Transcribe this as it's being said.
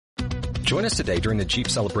Join us today during the Jeep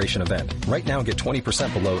Celebration event. Right now, get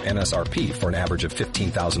 20% below MSRP for an average of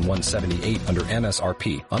 $15,178 under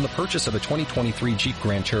MSRP on the purchase of a 2023 Jeep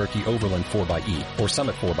Grand Cherokee Overland 4xE or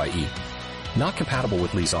Summit 4xE. Not compatible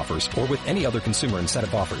with lease offers or with any other consumer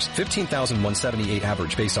incentive offers. $15,178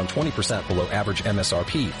 average based on 20% below average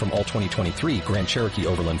MSRP from all 2023 Grand Cherokee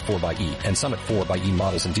Overland 4xE and Summit 4xE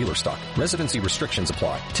models in dealer stock. Residency restrictions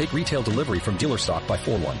apply. Take retail delivery from dealer stock by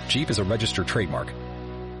 4/1. Jeep is a registered trademark.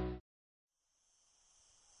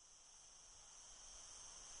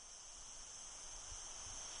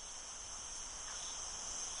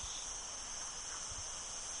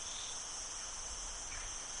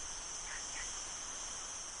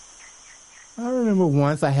 I remember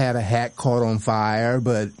once I had a hat caught on fire,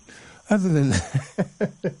 but other than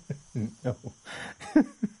that, no.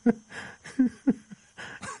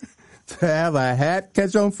 To have a hat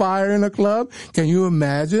catch on fire in a club, can you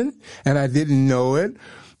imagine? And I didn't know it.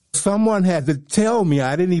 Someone had to tell me.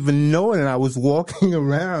 I didn't even know it, and I was walking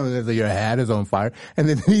around and they said, your hat is on fire, and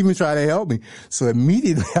they didn't even try to help me. So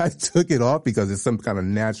immediately I took it off because it's some kind of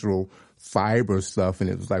natural fiber stuff,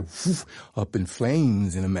 and it was like whoosh, up in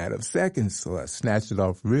flames in a matter of seconds. So I snatched it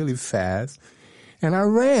off really fast, and I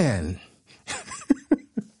ran.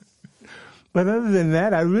 But other than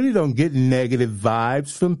that, I really don't get negative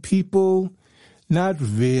vibes from people. Not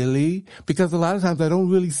really, because a lot of times I don't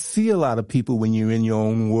really see a lot of people when you're in your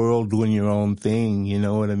own world doing your own thing, you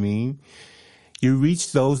know what I mean? You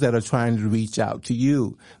reach those that are trying to reach out to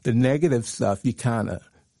you. The negative stuff you kind of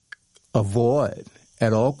avoid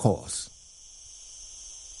at all costs.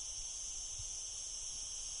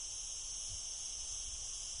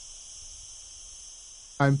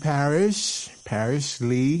 I'm Parrish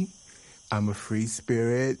Lee. I'm a free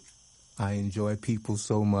spirit. I enjoy people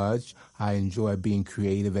so much. I enjoy being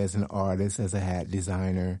creative as an artist, as a hat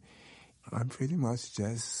designer. I'm pretty much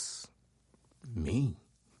just me.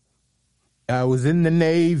 I was in the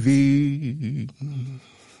Navy,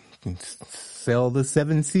 sailed the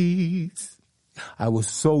 7 seas. I was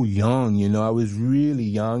so young, you know, I was really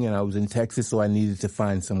young, and I was in Texas, so I needed to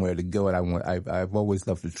find somewhere to go. And I've always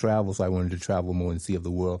loved to travel, so I wanted to travel more and see of the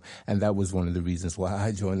world. And that was one of the reasons why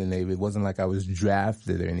I joined the Navy. It wasn't like I was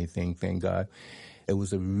drafted or anything, thank God. It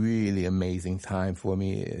was a really amazing time for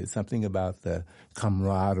me. It's something about the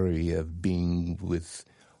camaraderie of being with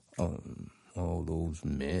all those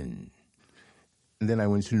men. And then I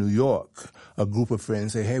went to New York. A group of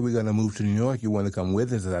friends said, hey, we're going to move to New York. You want to come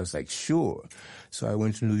with us? And I was like, sure. So I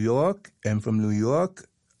went to New York, and from New York,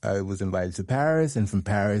 I was invited to Paris, and from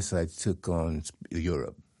Paris, I took on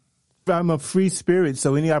Europe. I'm a free spirit,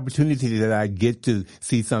 so any opportunity that I get to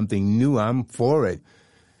see something new, I'm for it.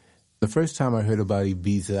 The first time I heard about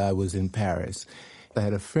Ibiza, I was in Paris. I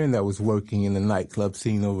had a friend that was working in the nightclub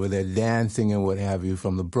scene over there, dancing and what have you,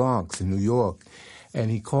 from the Bronx in New York. And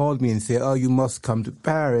he called me and said, oh, you must come to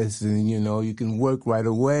Paris, and, you know, you can work right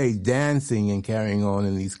away dancing and carrying on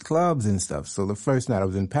in these clubs and stuff. So the first night I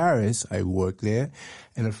was in Paris, I worked there,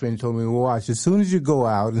 and a friend told me, well, watch, as soon as you go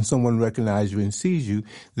out and someone recognizes you and sees you,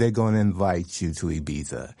 they're going to invite you to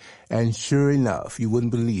Ibiza. And sure enough, you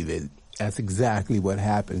wouldn't believe it, that's exactly what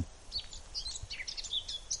happened.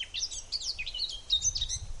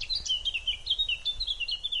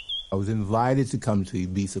 I was invited to come to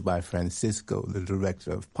Ibiza by Francisco, the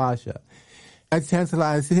director of Pacha. I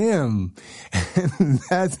tantalized him, and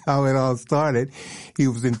that's how it all started. He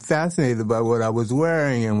was fascinated by what I was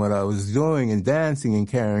wearing and what I was doing and dancing and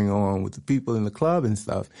carrying on with the people in the club and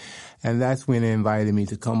stuff. And that's when they invited me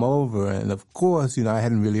to come over. And of course, you know, I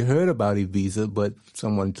hadn't really heard about Ibiza, but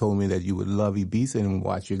someone told me that you would love Ibiza and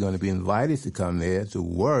watch, you're going to be invited to come there to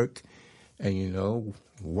work. And, you know,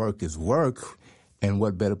 work is work. And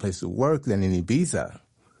what better place to work than in Ibiza?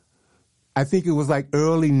 I think it was like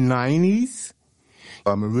early 90s.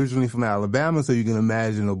 I'm originally from Alabama, so you can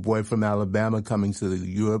imagine a boy from Alabama coming to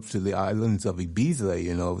Europe, to the islands of Ibiza,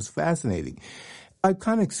 you know, it was fascinating. I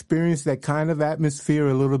kind of experienced that kind of atmosphere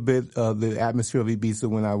a little bit, the atmosphere of Ibiza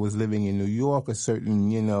when I was living in New York, a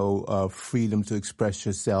certain, you know, freedom to express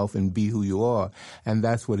yourself and be who you are. And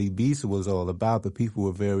that's what Ibiza was all about. The people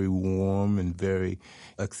were very warm and very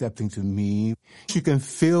accepting to me. You can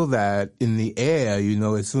feel that in the air, you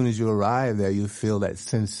know, as soon as you arrive there, you feel that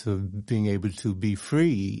sense of being able to be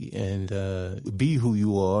free and be who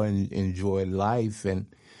you are and enjoy life and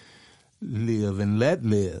live and let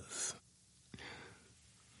live.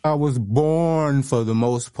 I was born, for the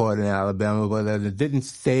most part, in Alabama, but I didn't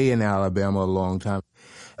stay in Alabama a long time.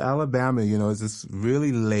 Alabama, you know, is this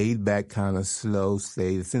really laid-back kind of slow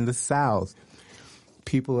state. It's in the South.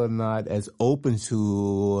 People are not as open to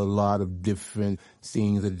a lot of different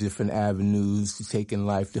things or different avenues to take in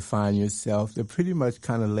life to find yourself. They're pretty much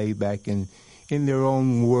kind of laid back in their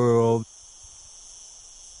own world.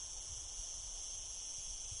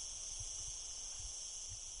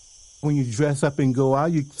 When you dress up and go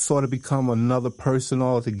out, you sort of become another person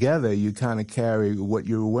altogether. You kind of carry what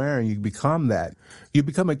you're wearing. You become that. You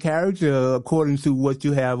become a character according to what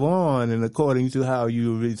you have on and according to how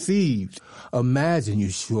you're received. Imagine you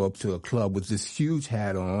show up to a club with this huge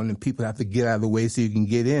hat on and people have to get out of the way so you can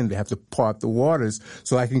get in. They have to part the waters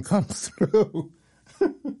so I can come through.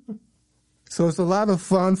 So it's a lot of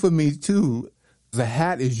fun for me, too. The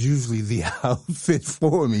hat is usually the outfit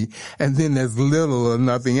for me, and then there's little or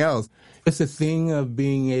nothing else. It's a thing of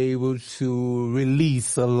being able to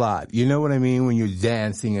release a lot. You know what I mean? When you're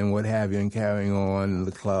dancing and what have you and carrying on in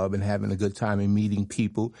the club and having a good time and meeting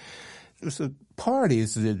people. It's a party.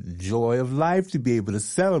 It's the joy of life to be able to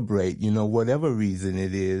celebrate, whatever reason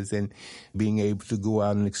it is, and being able to go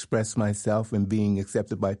out and express myself and being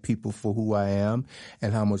accepted by people for who I am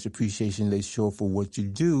and how much appreciation they show for what you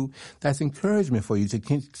do. That's encouragement for you to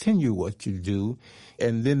continue what you do.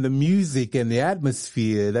 And then the music and the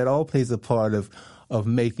atmosphere, that all plays a part of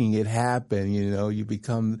making it happen. You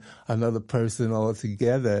become another person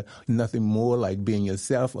altogether, nothing more like being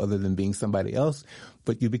yourself other than being somebody else,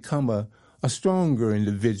 but you become a stronger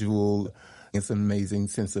individual. It's an amazing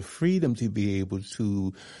sense of freedom to be able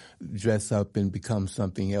to dress up and become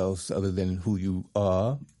something else other than who you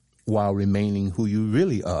are while remaining who you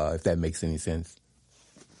really are, if that makes any sense.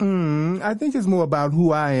 I think it's more about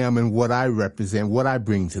who I am and what I represent, what I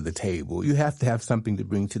bring to the table. You have to have something to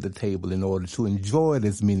bring to the table in order to enjoy it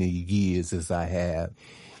as many years as I have.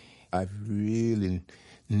 I've really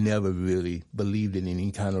never really believed in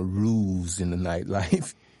any kind of rules in the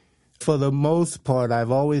nightlife. For the most part, I've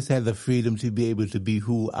always had the freedom to be able to be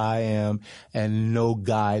who I am and no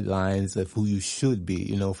guidelines of who you should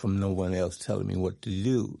be, from no one else telling me what to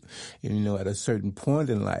do. At a certain point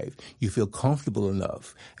in life, you feel comfortable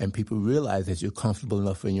enough and people realize that you're comfortable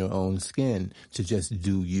enough in your own skin to just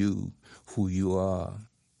do you, who you are.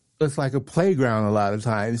 It's like a playground a lot of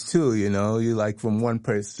times, too, You're like from one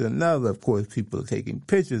person to another. Of course, people are taking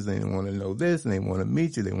pictures. They want to know this and they want to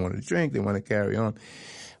meet you. They want to drink. They want to carry on.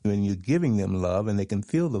 When you're giving them love and they can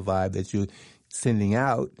feel the vibe that you're sending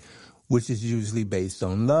out, which is usually based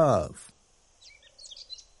on love.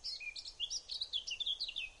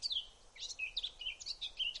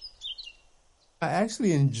 I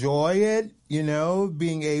actually enjoy it,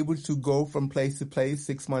 being able to go from place to place,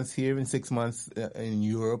 6 months here and 6 months in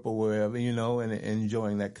Europe or wherever, and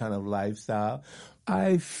enjoying that kind of lifestyle.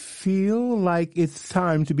 I feel like it's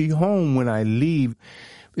time to be home when I leave.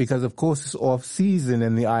 Because, of course, it's off-season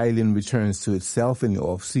and the island returns to itself in the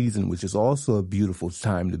off-season, which is also a beautiful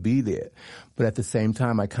time to be there. But at the same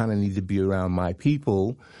time, I kind of need to be around my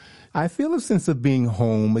people. I feel a sense of being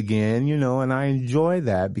home again, and I enjoy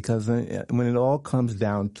that because when it all comes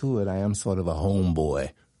down to it, I am sort of a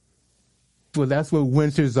homeboy. Well, that's what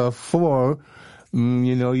winters are for.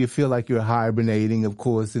 You feel like you're hibernating. Of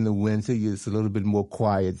course, in the winter, it's a little bit more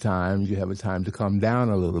quiet time. You have a time to come down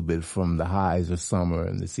a little bit from the highs of summer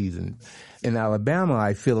and the season. In Alabama,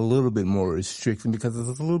 I feel a little bit more restricted because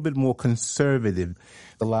it's a little bit more conservative.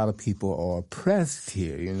 A lot of people are oppressed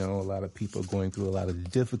here, A lot of people are going through a lot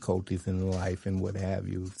of difficulties in life and what have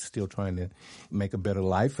you, still trying to make a better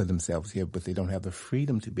life for themselves here, but they don't have the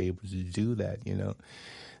freedom to be able to do that,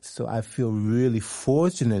 So I feel really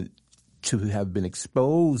fortunate to have been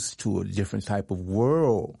exposed to a different type of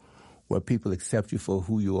world where people accept you for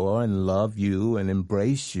who you are and love you and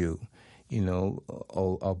embrace you,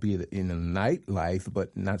 albeit in the nightlife,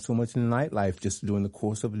 but not so much in the nightlife, just during the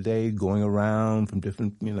course of a day, going around from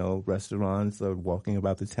different, restaurants or walking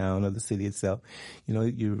about the town or the city itself.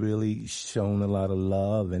 You're really shown a lot of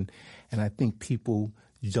love, and I think people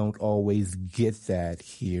don't always get that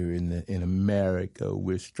here in America.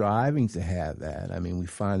 We're striving to have that. I mean, we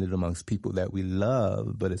find it amongst people that we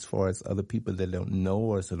love, but as far as other people that don't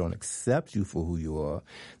know us or don't accept you for who you are,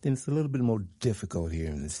 then it's a little bit more difficult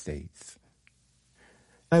here in the States.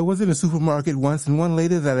 I was in a supermarket once, and one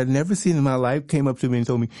lady that I'd never seen in my life came up to me and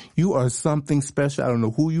told me, "You are something special. I don't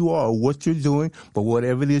know who you are or what you're doing, but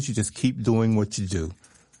whatever it is, you just keep doing what you do."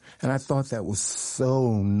 And I thought that was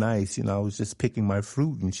so nice. I was just picking my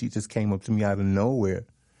fruit, and she just came up to me out of nowhere.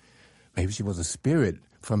 Maybe she was a spirit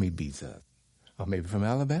from Ibiza, or maybe from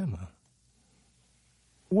Alabama.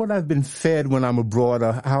 What I've been fed when I'm abroad,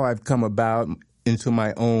 or how I've come about into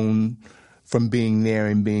my own from being there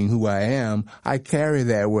and being who I am, I carry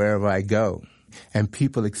that wherever I go. And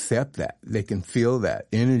people accept that. They can feel that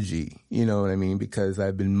energy, you know what I mean? Because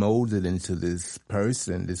I've been molded into this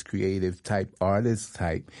person, this creative type, artist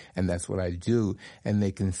type, and that's what I do. And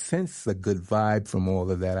they can sense a good vibe from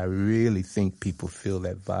all of that. I really think people feel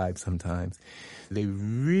that vibe sometimes. They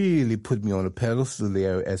really put me on a pedestal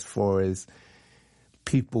there as far as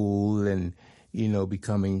people and, you know,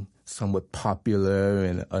 becoming somewhat popular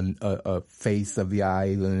and a face of the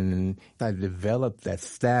island. And I developed that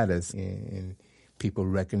status in people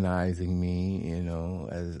recognizing me, you know,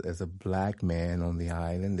 as a black man on the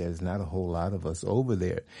island. There's not a whole lot of us over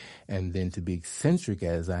there. And then to be eccentric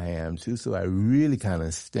as I am too, so I really kind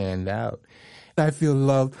of stand out. I feel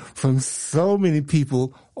love from so many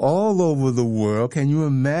people all over the world. Can you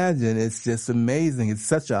imagine? It's just amazing. It's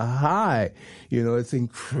such a high. You know, it's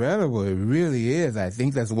incredible. It really is. I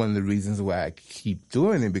think that's one of the reasons why I keep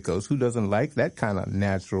doing it, because who doesn't like that kind of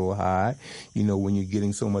natural high? You know, when you're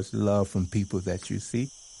getting so much love from people that you see.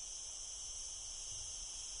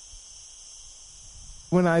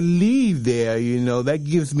 When I leave there, you know, that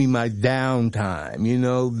gives me my downtime. You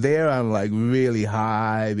know, there I'm like really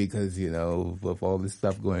high because, you know, of all this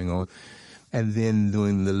stuff going on. And then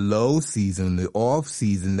during the low season, the off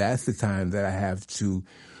season, that's the time that I have to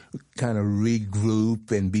kind of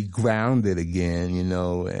regroup and be grounded again, you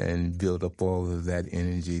know, and build up all of that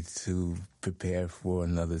energy to prepare for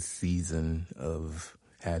another season of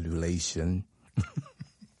adulation.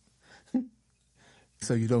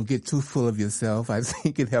 So you don't get too full of yourself. I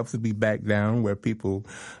think it helps to be back down where people,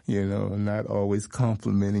 you know, are not always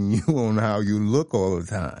complimenting you on how you look all the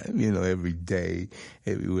time, you know, every day,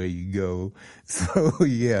 everywhere you go. So,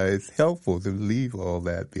 yeah, it's helpful to leave all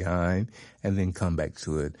that behind and then come back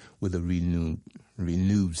to it with a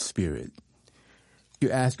renewed spirit. You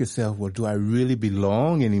ask yourself, well, do I really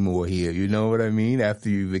belong anymore here? You know what I mean? After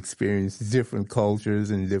you've experienced different cultures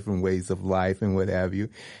and different ways of life and what have you,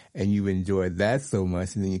 and you've enjoyed that so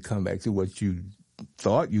much, and then you come back to what you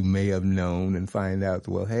thought you may have known and find out,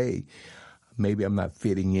 well, hey, maybe I'm not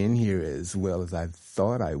fitting in here as well as I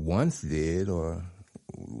thought I once did, or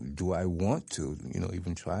do I want to, you know,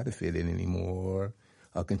 even try to fit in anymore,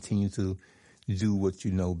 or continue to do what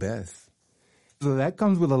you know best? So that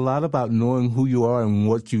comes with a lot about knowing who you are and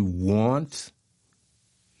what you want.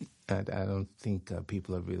 I don't think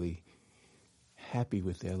people are really happy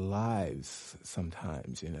with their lives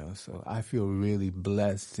sometimes, you know. So I feel really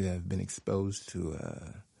blessed to have been exposed to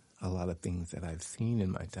a lot of things that I've seen in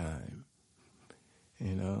my time,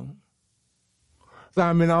 you know. So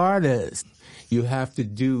I'm an artist. You have to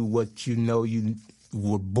do what you know you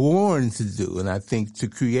were born to do. And I think to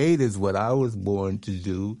create is what I was born to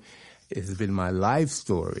do. It's been my life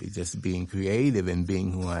story, just being creative and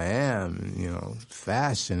being who I am, you know,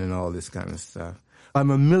 fashion and all this kind of stuff.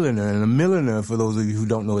 I'm a milliner, and a milliner, for those of you who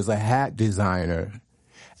don't know, is a hat designer.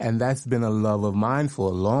 And that's been a love of mine for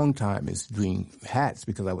a long time, is doing hats,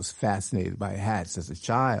 because I was fascinated by hats as a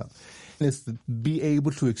child. And it's to be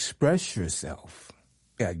able to express yourself.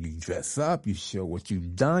 Yeah, you dress up, you show what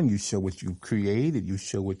you've done, you show what you've created, you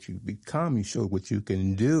show what you've become, you show what you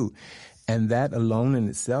can do. And that alone in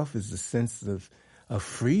itself is a sense of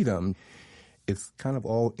freedom. It's kind of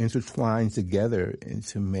all intertwined together and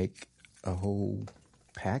to make a whole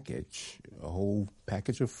package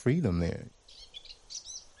of freedom there.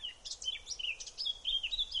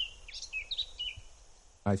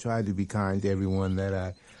 I try to be kind to everyone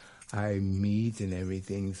that I meet and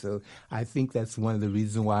everything. So I think that's one of the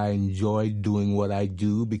reasons why I enjoy doing what I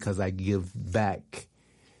do, because I give back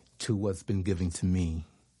to what's been given to me.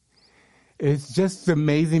 It's just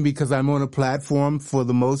amazing because I'm on a platform for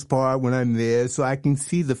the most part when I'm there, so I can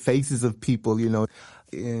see the faces of people, you know,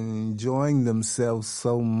 enjoying themselves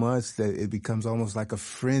so much that it becomes almost like a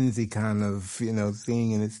frenzy kind of, you know,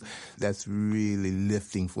 thing. And that's really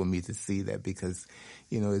lifting for me to see that, because,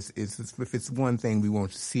 you know, if it's one thing we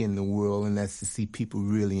want to see in the world, and that's to see people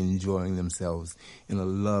really enjoying themselves in a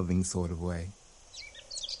loving sort of way.